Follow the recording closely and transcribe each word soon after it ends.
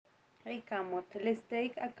Hey Camot, let's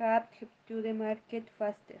take a cab to the market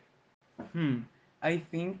faster. Hmm, I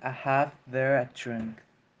think I have there a trunk.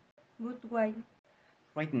 But why?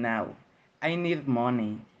 Right now, I need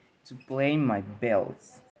money to pay my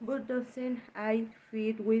bills. But doesn't I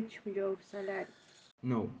fit with your salary?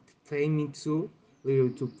 No, pay me too little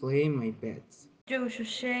to pay my bills. You should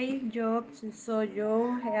change jobs so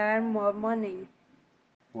you earn more money.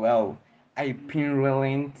 Well, I've been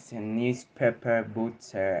reading the newspaper, but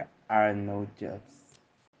there are no jobs.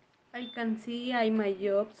 I can see I my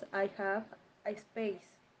jobs I have a space.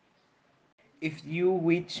 If you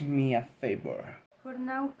wish me a favor, For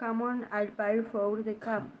now, come on, I'll pay for the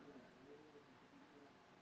cab.